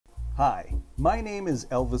Hi, my name is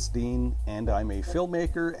Elvis Deane, and I'm a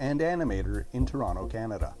filmmaker and animator in Toronto,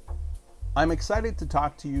 Canada. I'm excited to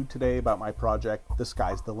talk to you today about my project, The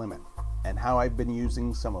Sky's the Limit, and how I've been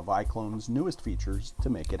using some of iClone's newest features to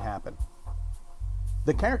make it happen.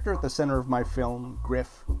 The character at the center of my film,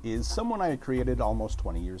 Griff, is someone I had created almost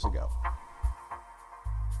 20 years ago.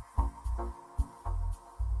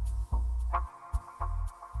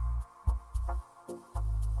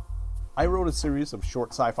 I wrote a series of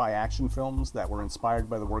short sci-fi action films that were inspired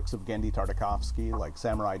by the works of Genndy Tartakovsky like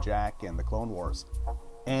Samurai Jack and The Clone Wars.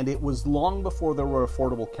 And it was long before there were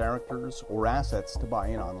affordable characters or assets to buy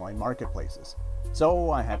in online marketplaces.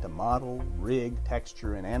 So I had to model, rig,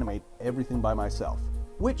 texture, and animate everything by myself,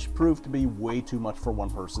 which proved to be way too much for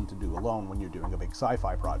one person to do alone when you're doing a big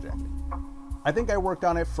sci-fi project. I think I worked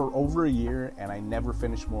on it for over a year, and I never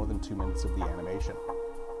finished more than 2 minutes of the animation.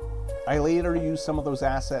 I later used some of those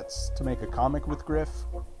assets to make a comic with Griff,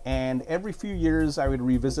 and every few years I would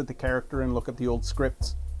revisit the character and look at the old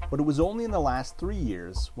scripts, but it was only in the last 3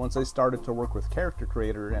 years, once I started to work with Character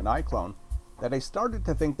Creator and iClone, that I started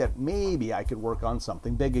to think that maybe I could work on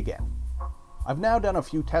something big again. I've now done a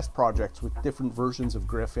few test projects with different versions of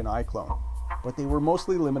Griff in iClone, but they were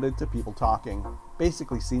mostly limited to people talking,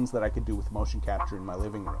 basically scenes that I could do with motion capture in my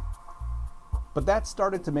living room. But that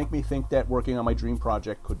started to make me think that working on my dream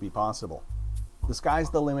project could be possible. The Sky's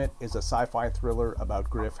the Limit is a sci-fi thriller about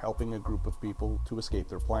Griff helping a group of people to escape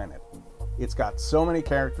their planet. It's got so many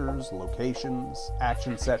characters, locations,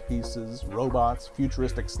 action set pieces, robots,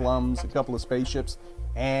 futuristic slums, a couple of spaceships,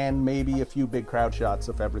 and maybe a few big crowd shots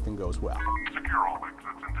if everything goes well. Secure all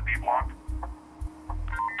exits into deep lock.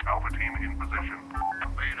 Alpha team in position.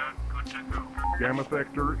 Beta, good to go. Gamma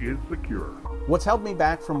sector is secure. What's held me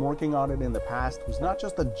back from working on it in the past was not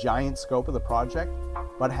just the giant scope of the project,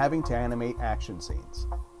 but having to animate action scenes.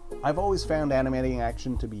 I've always found animating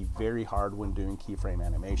action to be very hard when doing keyframe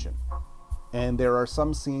animation. And there are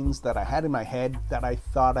some scenes that I had in my head that I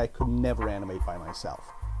thought I could never animate by myself.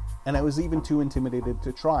 And I was even too intimidated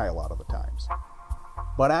to try a lot of the times.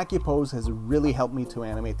 But AccuPOSE has really helped me to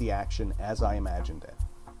animate the action as I imagined it.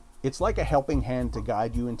 It's like a helping hand to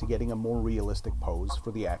guide you into getting a more realistic pose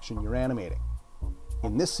for the action you're animating.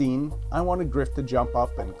 In this scene, I wanted Griff to jump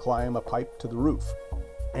up and climb a pipe to the roof,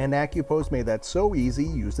 and AccuPOSE made that so easy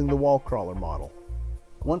using the wall crawler model.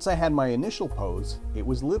 Once I had my initial pose, it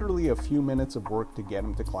was literally a few minutes of work to get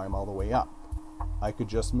him to climb all the way up. I could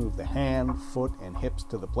just move the hand, foot, and hips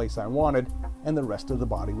to the place I wanted, and the rest of the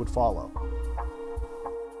body would follow.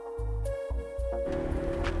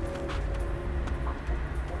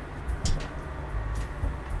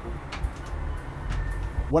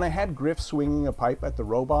 When I had Griff swinging a pipe at the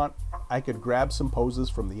robot, I could grab some poses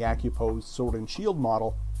from the AccuPOSE Sword and Shield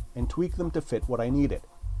model and tweak them to fit what I needed.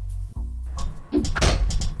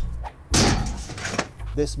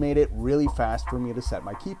 This made it really fast for me to set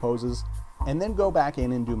my key poses and then go back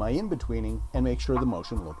in and do my in-betweening and make sure the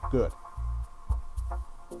motion looked good.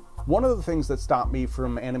 One of the things that stopped me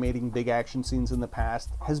from animating big action scenes in the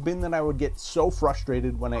past has been that I would get so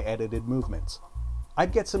frustrated when I edited movements.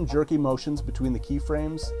 I'd get some jerky motions between the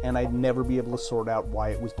keyframes, and I'd never be able to sort out why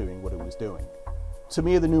it was doing what it was doing. To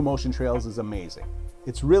me, the new motion trails is amazing.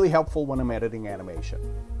 It's really helpful when I'm editing animation.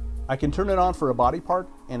 I can turn it on for a body part,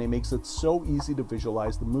 and it makes it so easy to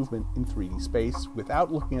visualize the movement in 3D space without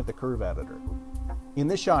looking at the curve editor. In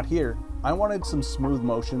this shot here, I wanted some smooth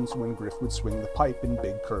motions when Griff would swing the pipe in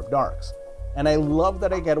big curved arcs, and I love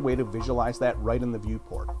that I get a way to visualize that right in the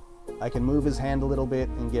viewport. I can move his hand a little bit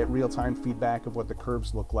and get real-time feedback of what the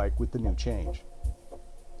curves look like with the new change.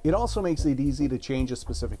 It also makes it easy to change a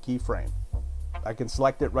specific keyframe. I can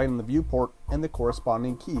select it right in the viewport, and the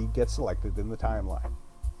corresponding key gets selected in the timeline.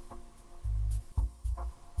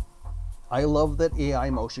 I love that AI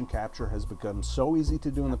motion capture has become so easy to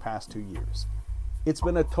do in the past 2 years. It's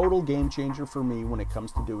been a total game changer for me when it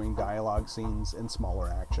comes to doing dialogue scenes and smaller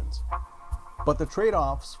actions. But the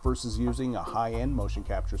trade-offs versus using a high-end motion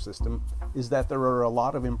capture system is that there are a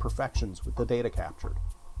lot of imperfections with the data captured.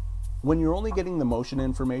 When you're only getting the motion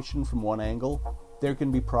information from one angle, there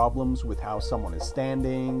can be problems with how someone is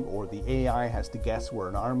standing, or the AI has to guess where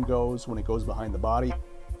an arm goes when it goes behind the body.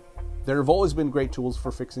 There have always been great tools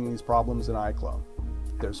for fixing these problems in iClone.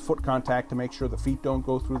 There's foot contact to make sure the feet don't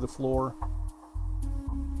go through the floor.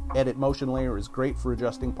 Edit Motion Layer is great for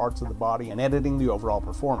adjusting parts of the body and editing the overall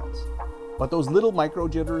performance. But those little micro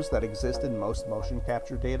jitters that exist in most motion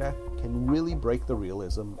capture data can really break the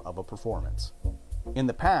realism of a performance. In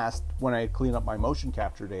the past, when I'd clean up my motion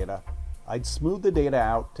capture data, I'd smooth the data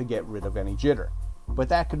out to get rid of any jitter, but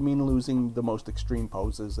that could mean losing the most extreme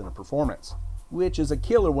poses in a performance. which is a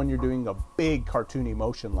killer when you're doing a big cartoony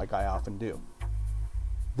motion like I often do.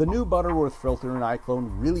 The new Butterworth filter in iClone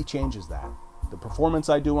really changes that. The performance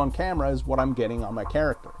I do on camera is what I'm getting on my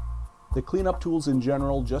character. The cleanup tools in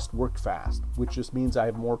general just work fast, which just means I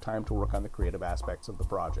have more time to work on the creative aspects of the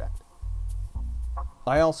project.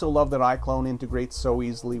 I also love that iClone integrates so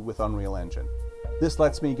easily with Unreal Engine. This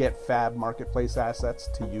lets me get fab marketplace assets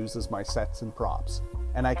to use as my sets and props,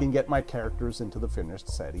 and I can get my characters into the finished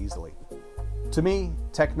set easily. To me,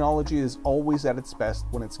 technology is always at its best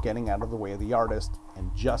when it's getting out of the way of the artist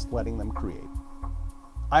and just letting them create.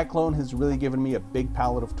 iClone has really given me a big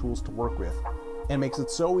palette of tools to work with, and makes it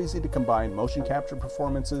so easy to combine motion capture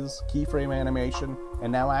performances, keyframe animation,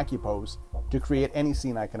 and now AccuPOSE to create any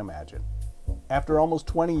scene I can imagine. After almost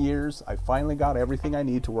 20 years, I finally got everything I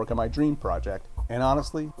need to work on my dream project, and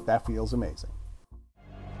honestly, that feels amazing.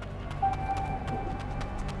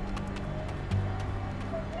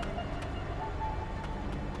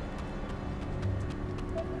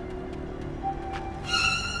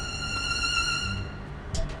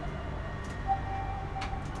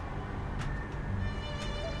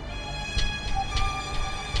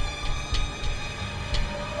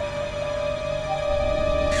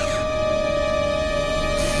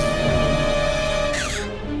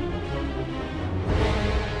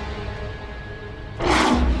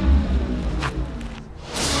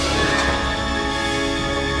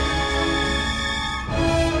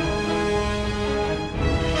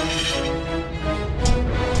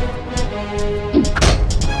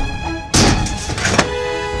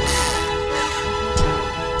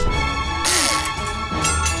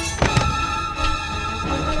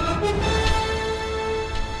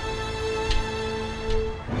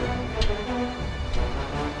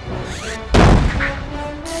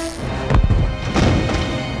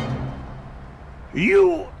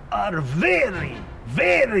 You are very,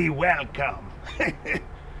 very welcome.